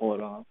difficult to pull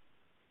it off.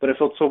 But it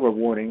felt so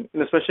rewarding,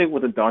 and especially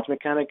with the dodge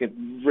mechanic, to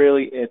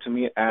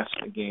me it adds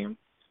to the game.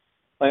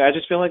 Like I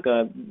just feel like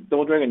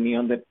Double Dragon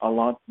Neon did a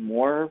lot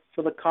more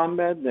for the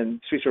combat than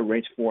Streets of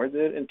Rage 4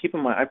 did. And keep in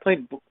mind, I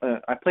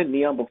played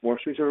Neon before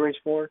Streets of Rage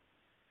 4,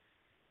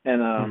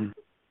 and Mm-hmm.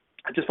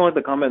 I just felt like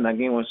the combat in that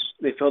game was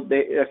I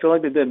feel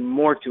like they did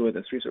more to it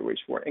than Streets of Rage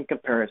 4 in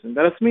comparison.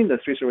 That doesn't mean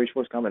that Streets of Rage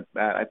 4's combat is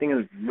bad. I think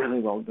it's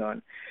really well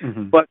done,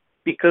 Mm-hmm. but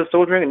because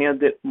Double Dragon Neon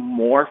did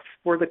more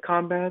for the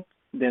combat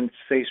than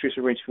say Streets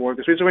of Rage 4,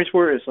 because Streets of Rage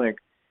 4 is like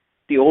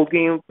the old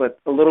game, but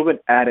a little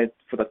bit added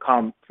for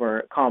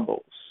for combos.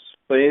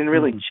 But it didn't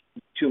really Mm-hmm.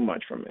 change too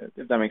much from it,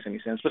 if that makes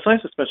any sense.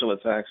 Besides the special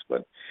attacks,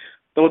 but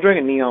Double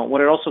Dragon Neon, what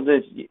it also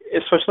did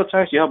is special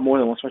attacks. You have more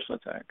than one special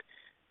attack,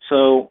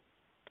 so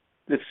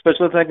the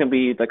special attack can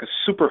be like a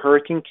super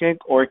hurricane kick,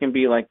 or it can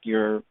be like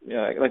your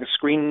like a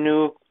screen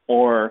nuke,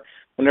 or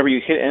whenever you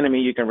hit enemy,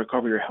 you can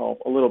recover your health,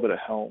 a little bit of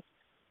health,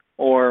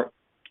 or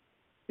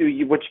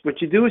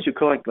what you do is you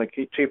collect like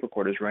tape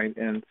recorders, right?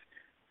 And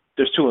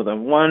there's two of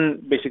them.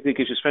 One basically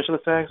gives you special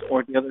attacks,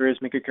 or the other is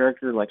make your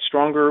character like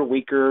stronger,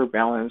 weaker,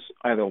 balanced,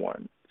 either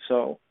one.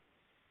 So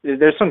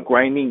there's some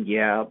grinding,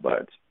 yeah,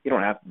 but you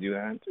don't have to do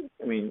that.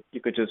 I mean,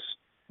 you could just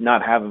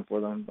not have them for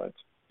them, but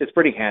it's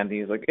pretty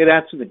handy. Like it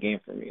adds to the game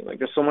for me. Like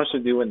there's so much to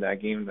do in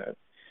that game that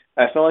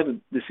I felt like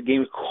this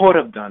game could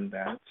have done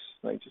that.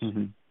 Like just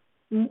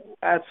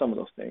add some of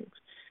those things.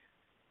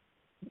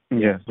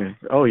 Yes, yes.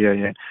 Oh, yeah,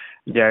 yeah.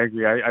 Yeah, I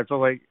agree. I feel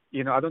like,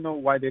 I don't know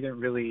why they didn't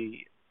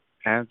really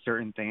add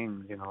certain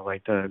things,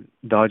 like the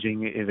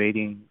dodging,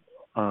 evading,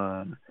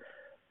 Like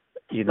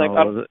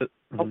I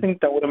don't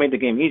think that would have made the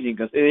game easy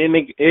because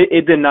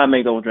it did not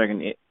make Double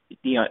Dragon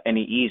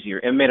any easier.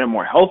 It made it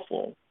more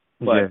helpful,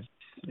 but yes,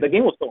 the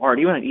game was so hard.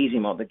 Even in easy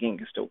mode, the game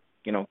can still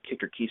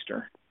kick your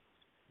keister.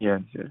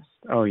 yes, yes.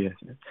 Oh, yes,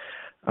 yes.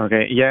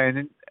 Okay, yeah, and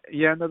then,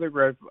 yeah, another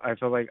gripe, I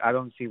feel like I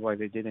don't see why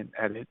they didn't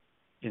add it,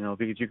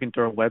 because you can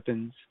throw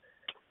weapons.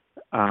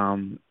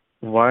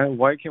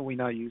 Why can we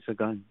not use a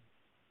gun?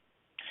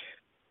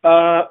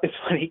 It's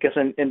funny because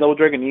in Double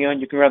Dragon Neon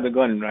you can grab the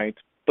gun, right?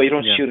 But you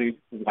don't Yeah. shoot it,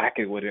 you whack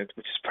it with it,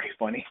 which is pretty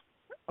funny.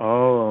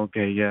 Oh,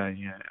 okay, yeah,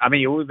 yeah. I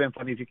mean, it would have been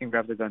funny if you can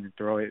grab the gun and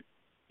throw it,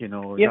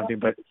 or Yeah, something,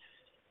 but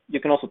you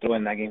can also throw it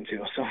in that game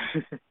too. So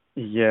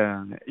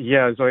yeah,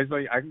 yeah. So it's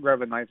like I can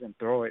grab a knife and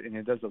throw it, and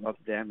it does a lot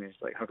of damage.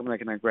 Like, how come I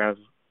cannot grab,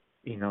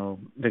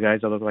 the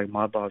guys that look like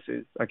mob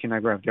bosses? I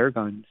cannot grab their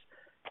guns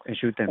and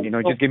shoot them.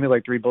 Just give me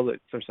like 3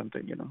 bullets or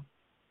something.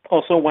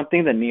 also one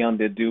thing that Neon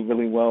did do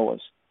really well was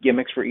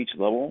gimmicks for each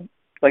level.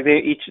 Like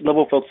each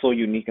level felt so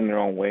unique in their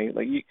own way.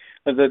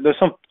 There's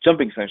some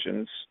jumping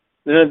sections.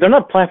 They're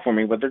not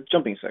platforming, but they're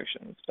jumping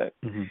sections.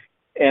 Hmm.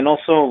 And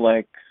also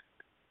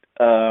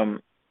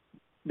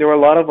there were a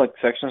lot of like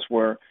sections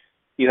where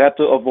you have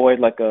to avoid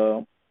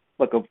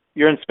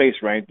you're in space,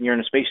 right? You're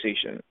in a space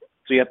station,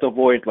 so you have to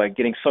avoid like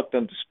getting sucked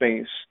into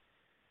space.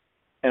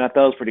 And I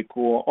thought it was pretty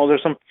cool. Oh,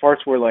 there's some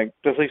parts where like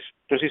there's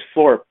these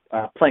floor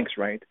planks,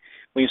 right?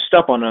 When you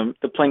step on them,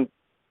 the plank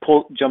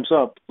jumps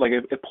up, like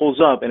it pulls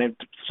up and it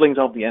flings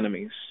out the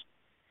enemies.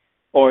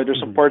 Or there's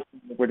some parts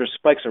where there's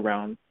spikes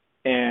around,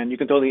 and you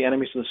can throw the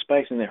enemies to the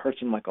spikes, and it hurts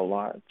them like a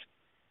lot.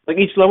 Like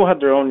each level had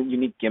their own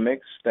unique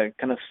gimmicks that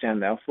kind of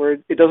stand out for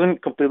it. It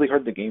doesn't completely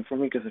hurt the game for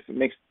me because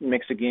it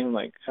makes the game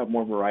like have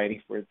more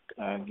variety for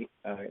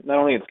not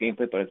only its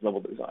gameplay but its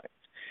level design.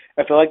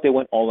 I feel like they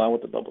went all out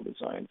with the level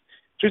design.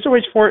 Streets of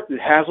Rage 4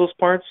 has those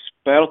parts,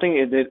 but I don't think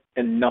it did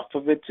enough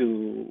of it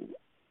to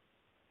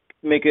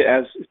make it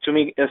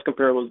as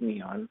comparable as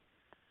Neon.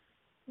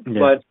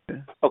 Yeah. But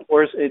of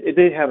course, it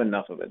did have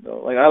enough of it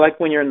though. Like I like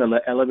when you're in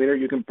the elevator,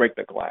 you can break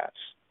the glass.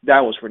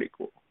 That was pretty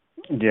cool.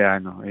 Yeah, I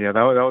know. Yeah,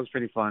 that was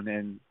pretty fun,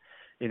 and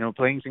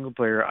playing single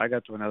player, I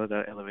got to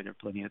another elevator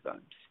plenty of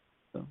times.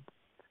 So.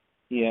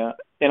 Yeah,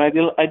 and I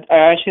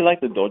actually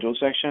like the dojo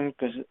section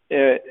because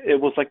it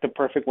was like the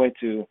perfect way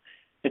to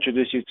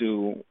introduce you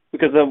to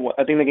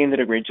I think the game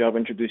did a great job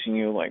introducing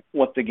you like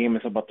what the game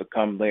is about to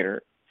come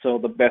later. So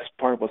the best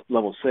part was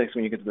level 6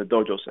 when you get to the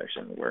dojo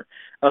section where,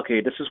 okay,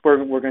 this is where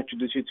we're going to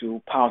introduce you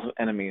to piles of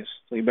enemies.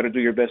 So you better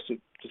do your best to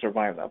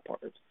survive that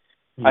part.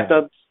 Yeah. I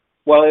thought,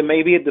 while it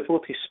may be a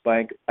difficulty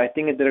spike, I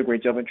think it did a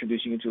great job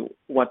introducing you to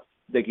what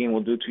the game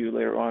will do to you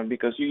later on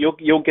because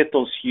you'll get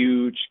those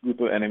huge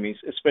group of enemies,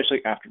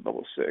 especially after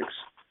level 6.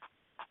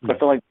 So I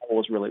feel like that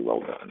was really well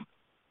done.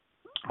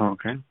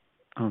 Okay.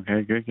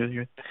 Okay,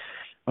 good.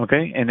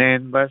 Okay, and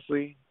then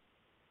lastly,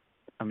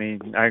 I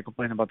mean, I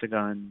complain about the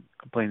gun,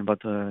 complain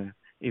about the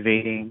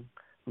evading,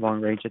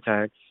 long range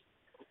attacks.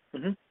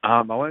 Mm-hmm.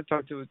 I want to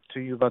talk to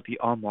you about the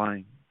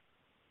online.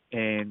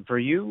 And for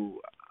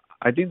you,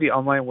 I think the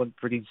online went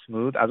pretty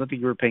smooth. I don't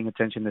think you were paying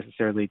attention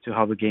necessarily to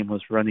how the game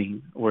was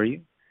running, were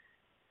you?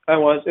 I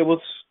was. It was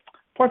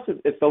parts.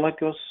 It felt like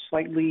it was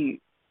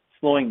slightly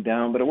slowing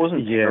down, but it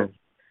wasn't. Yeah.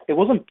 It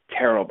wasn't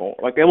terrible.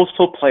 Like it was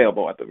still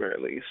playable at the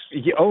very least.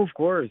 Yeah. Oh, of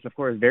course,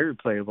 very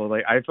playable.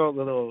 Like I felt a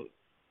little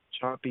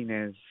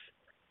choppiness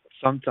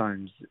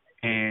sometimes,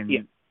 and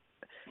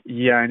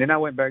yeah, and then I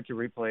went back to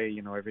replay,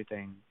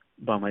 everything,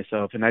 by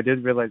myself, and I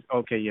did realize,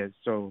 okay, yes,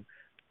 so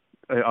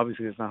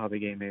obviously that's not how the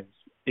game is.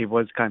 It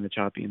was kind of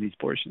choppy in these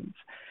portions,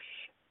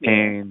 Yeah.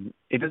 and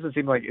it doesn't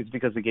seem like it's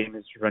because the game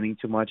is running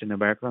too much in the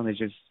background. It's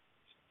just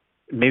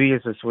maybe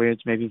it's a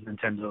Switch, maybe it's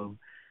Nintendo,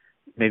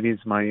 maybe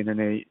it's my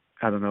internet.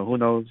 I don't know. Who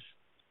knows?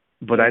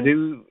 But I Yeah.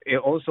 do.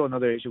 Also,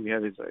 another issue we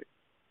have is like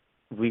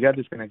we got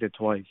disconnected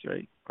twice,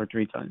 right, or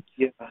three times.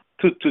 Yeah.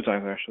 Two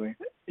times actually.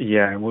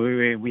 Yeah, and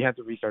we had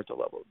to restart the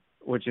level,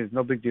 which is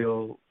no big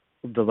deal.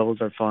 The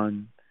levels are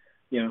fun,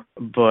 Yeah.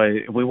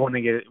 but we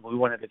wanted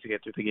it to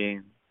get through the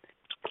game,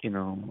 you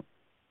know,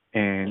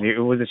 and it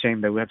was a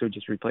shame that we have to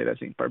just replay that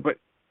same part. But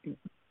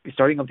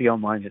starting up the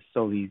online is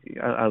so easy.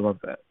 I love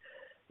that.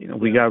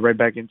 We got right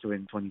back into it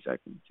in 20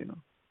 seconds.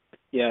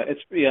 Yeah.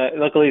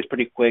 Luckily, it's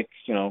pretty quick.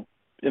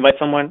 Invite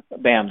someone.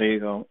 Bam. There you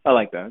go. I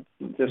like that.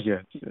 Just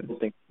Yes, a yes. cool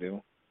thing to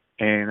do.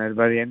 And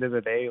by the end of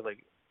the day,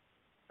 like,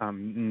 I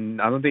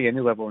don't think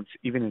any level,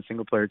 even in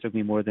single player, took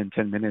me more than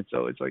 10 minutes.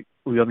 So it's like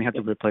we only had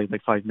to replay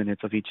like 5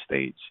 minutes of each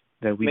stage.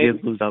 That we Maybe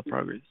did lose out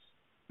progress.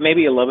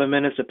 maybe 11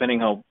 minutes, depending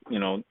how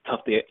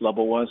tough the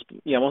level was. But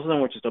yeah, most of them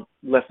were just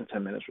less than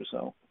 10 minutes or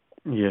so.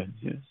 Yes,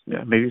 yes,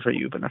 yeah. Maybe for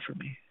you, but not for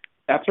me.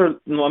 After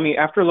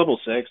level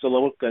 6, the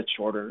level got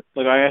shorter.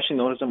 Like I actually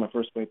noticed on my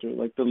first playthrough,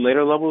 like the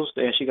later levels,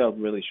 they actually got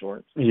really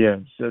short. Yes,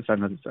 that's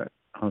another set.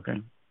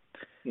 Okay.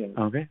 Yeah.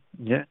 Okay.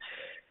 Yeah.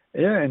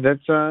 Yeah, and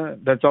that's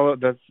all.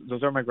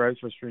 Those are my gripes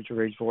for Streets of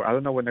Rage 4. I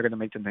don't know when they're gonna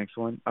make the next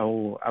one. I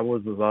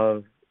would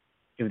love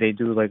if they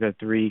do like a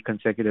 3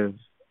 consecutive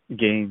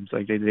games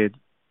like they did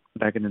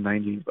back in the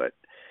 '90s. But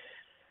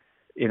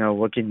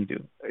what can you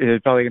do?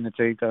 It's probably gonna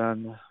take a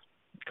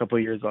couple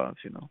of years off.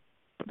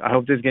 But I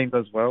hope this game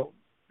does well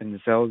and the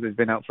sales. It's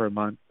been out for a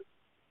month.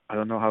 I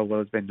don't know how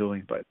well it's been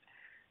doing, but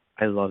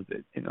I loved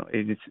it.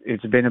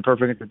 It's been a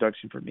perfect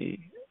introduction for me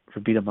for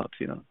beat 'em ups.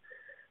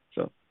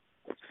 So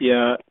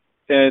Yeah,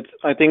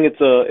 I think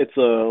it's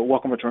a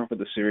welcome return for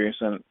the series,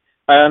 and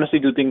I honestly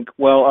do think.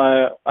 Well,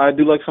 I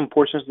do like some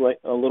portions like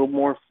a little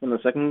more from the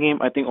second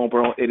game. I think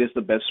overall it is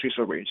the best Streets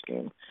of Rage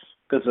game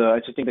because I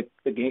just think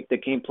the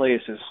gameplay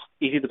is just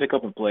easy to pick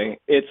up and play.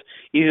 It's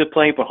easy to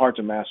play but hard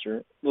to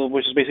master,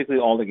 which is basically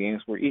all the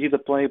games were easy to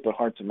play but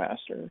hard to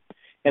master,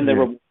 and they yeah.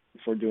 were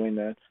for doing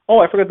that. Oh,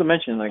 I forgot to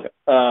mention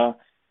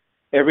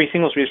every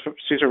single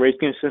Streets of Rage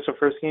game since the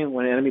first game,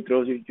 when an enemy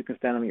throws you, you can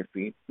stand on your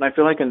feet. And I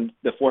feel like in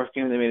the fourth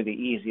game they made it the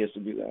easiest to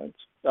do that.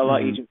 It's a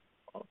lot easier.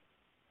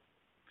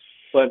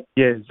 But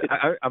yes,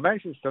 I'm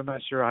actually still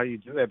not sure how you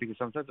do that because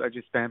sometimes I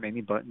just spam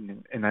any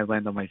button and I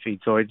land on my feet.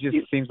 So it just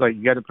seems like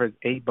you got to press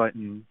a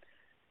button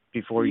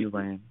before you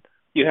land.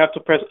 You have to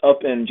press up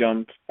and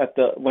jump as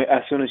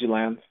soon as you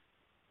land.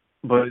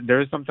 But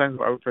there are sometimes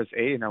where I would press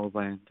A and I would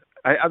land.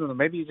 I don't know.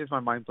 Maybe it's just my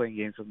mind playing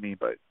games with me,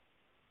 but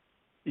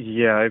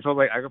yeah, I felt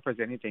like I could press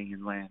anything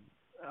and land.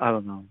 I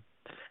don't know.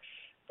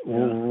 Yeah.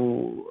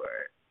 Ooh,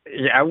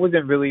 yeah, I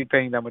wasn't really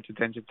paying that much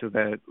attention to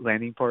that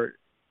landing part.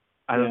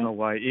 I don't know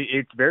why.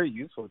 It's very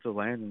useful to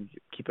land and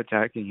keep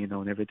attacking,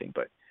 and everything.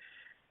 But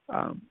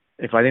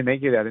if I didn't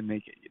make it, I didn't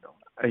make it.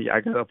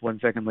 I got up 1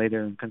 second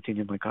later and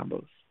continued my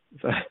combos.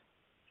 So,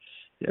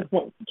 yeah. Just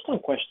one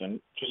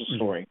question, just a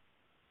story.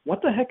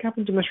 What the heck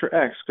happened to Mr.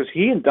 X? Because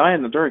he didn't die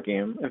in the third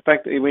game. In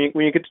fact, when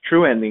you get the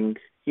true ending,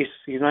 he's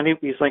not even.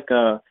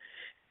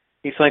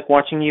 He's like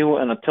watching you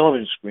on a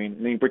television screen,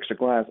 and he breaks the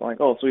glass. I'm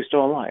like, oh, so he's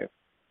still alive.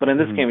 But in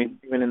this game, he's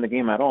not even in the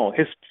game at all.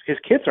 His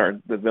kids are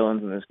the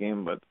villains in this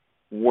game, but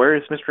where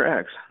is Mr.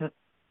 X?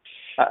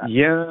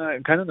 Yeah, I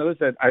kind of noticed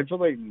that. I feel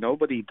like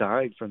nobody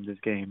died from this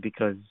game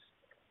because,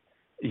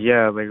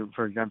 yeah, like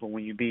for example,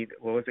 when you beat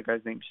what was the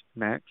guy's name?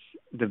 Max,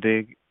 the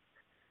big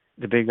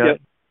guy.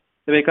 Yep.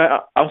 The big guy.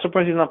 I'm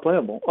surprised he's not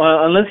playable,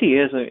 unless he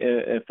is.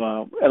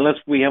 Unless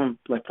we haven't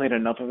played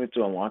enough of it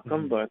to unlock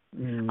him. But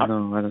no,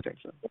 I don't think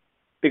so.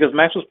 Because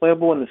Max was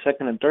playable in the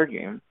second and third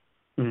game.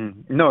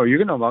 No, you're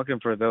gonna unlock him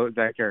for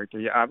that character.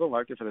 Yeah, I've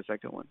unlocked it for the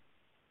second one.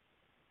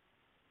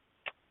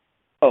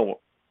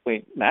 Oh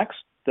wait, Max,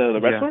 the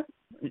wrestler?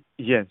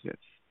 Yeah. Yes.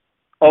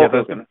 Oh, yeah,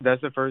 okay.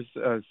 that's the first,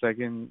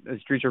 second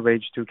Streets of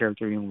Rage 2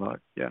 character you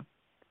unlock. Yeah.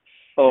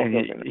 Oh, and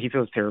okay. he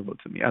feels terrible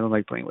to me. I don't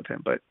like playing with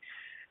him, but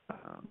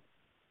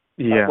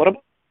yeah. What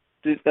about?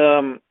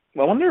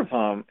 I wonder if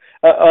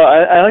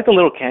I like the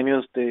little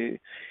cameos.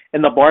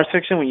 In the bar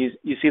section when you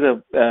see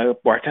the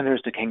bartender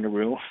is the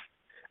kangaroo.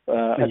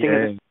 I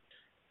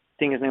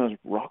think his name was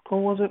Rocco.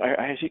 Was it?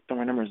 I actually don't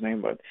remember his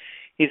name, but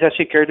he's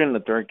actually a character in the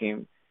third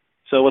game.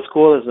 So what's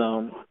cool is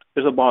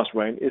there's a boss,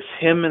 right? It's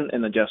him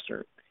and the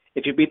jester.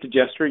 If you beat the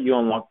jester, you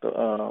unlock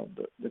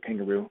the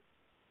kangaroo.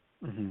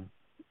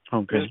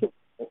 Okay.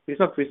 He's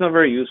not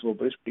very useful,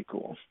 but he's pretty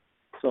cool.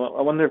 So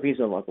I wonder if he's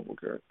a unlockable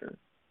character.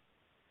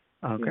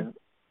 Okay.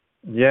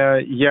 Yeah,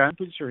 I'm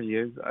pretty sure he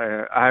is.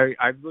 I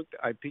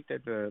peeked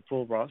at the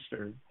full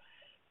roster,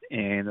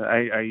 and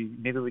I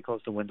immediately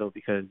closed the window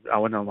because I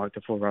want to unlock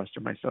the full roster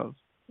myself.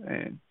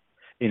 And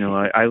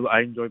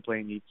I enjoy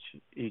playing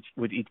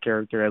each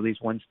character at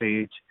least one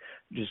stage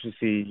just to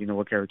see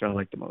what character I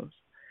like the most.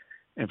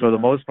 And for the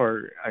most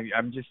part,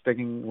 I'm just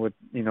sticking with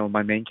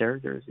my main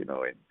characters. And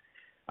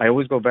I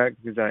always go back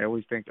because I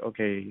always think,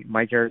 okay,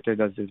 my character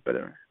does this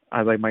better.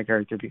 I like my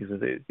character because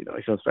of this. It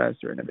feels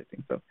faster and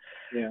everything. So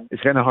Yeah.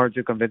 it's kind of hard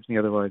to convince me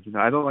otherwise.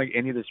 I don't like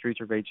any of the Streets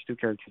of Rage 2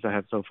 characters I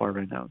have so far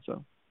right now.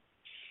 So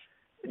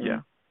yeah,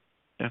 Mm.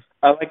 yeah,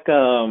 I like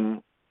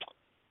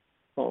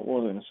what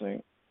was I gonna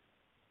say?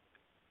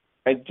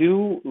 I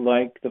do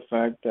like the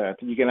fact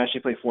that you can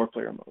actually play 4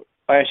 player mode.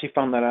 I actually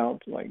found that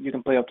out. Like you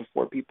can play up to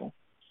 4 people.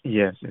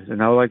 yes, yes.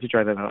 And I would like to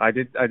try that out. I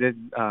did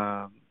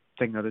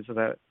take notice of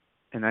that,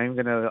 and I am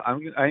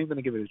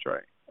gonna give it a try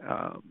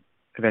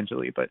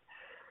eventually. But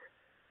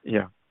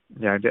yeah,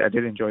 yeah, I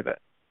did enjoy that.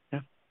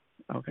 Yeah.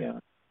 Okay. Yeah.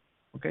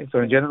 Okay. So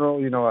in general,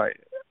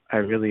 I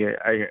really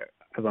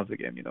I love the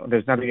game.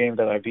 There's not a game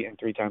that I've beaten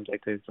 3 times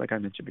like this, like I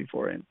mentioned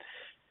before, and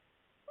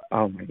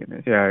oh my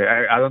goodness,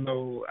 yeah, I don't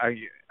know,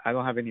 I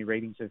don't have any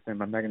rating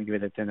system. I'm not gonna give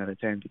it a 10 out of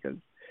 10 because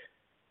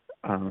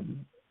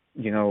um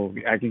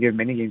I can give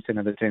many games 10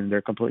 out of 10.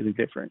 They're completely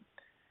different.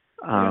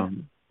 Yeah.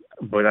 Um,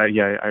 but I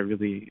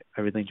really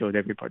enjoyed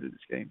every part of this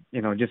game.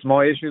 Just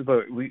small issues,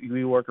 but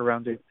we work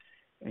around it,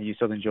 and you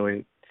still enjoy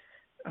it.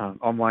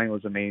 Online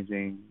was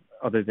amazing,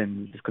 other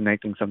than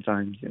disconnecting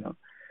sometimes.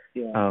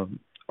 Yeah.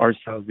 Art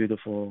style is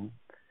beautiful.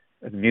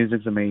 The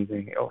music's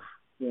amazing. Oh,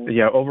 Yeah.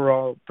 yeah.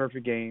 Overall,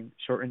 perfect game,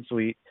 short and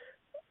sweet.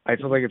 I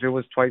feel like if it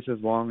was twice as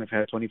long, if it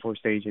had 24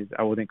 stages,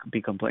 I wouldn't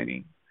be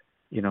complaining.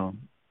 You know,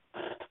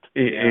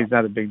 Yeah. it's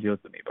not a big deal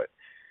to me, but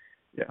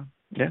yeah,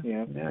 yeah,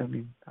 Yeah. yeah. I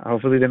mean,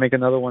 hopefully they make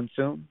another one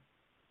soon.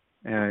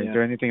 Is Yeah.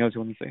 there anything else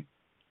you want to say?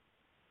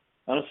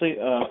 Honestly,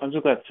 I'm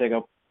just glad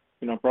Sega,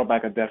 brought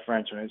back a dead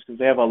franchise because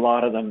they have a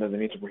lot of them that they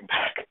need to bring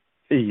back.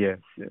 Yes,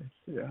 yes,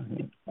 yeah,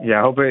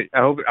 yeah.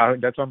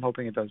 That's what I'm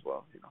hoping it does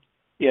well.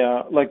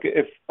 Yeah, like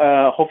if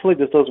hopefully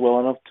this does well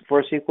enough for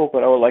a sequel,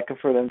 but I would like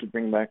for them to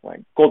bring back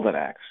like Golden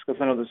Axe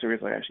because I know the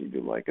series I actually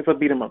do like. It's a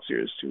beat 'em up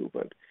series too,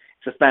 but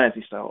it's a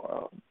fantasy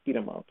style beat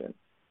 'em up. And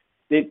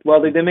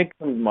while they did make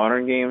some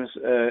modern games,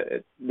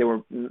 they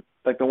were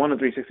like the one on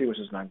 360 was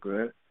just not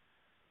good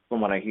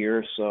from what I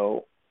hear.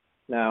 So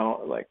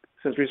now, like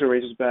since Streets of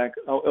Rage is back,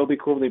 it'll be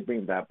cool if they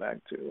bring that back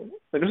too.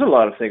 Like there's a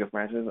lot of Sega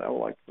franchises I would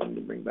like them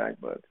to bring back,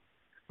 but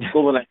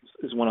Golden Axe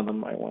is one of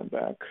them I want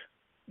back.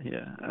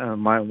 Yeah,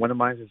 one of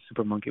mine is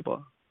Super Monkey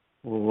Ball.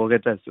 We'll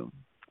get that soon.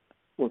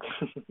 Look,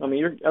 I mean,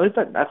 you're at least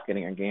that's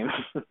getting a game.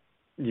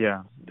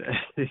 Yeah,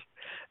 yeah.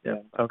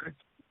 Yeah. Okay.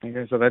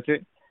 Okay. So that's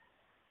it.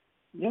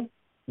 Yeah.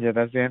 Yeah,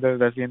 that's the end of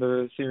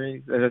the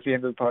series. That's the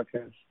end of the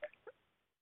podcast.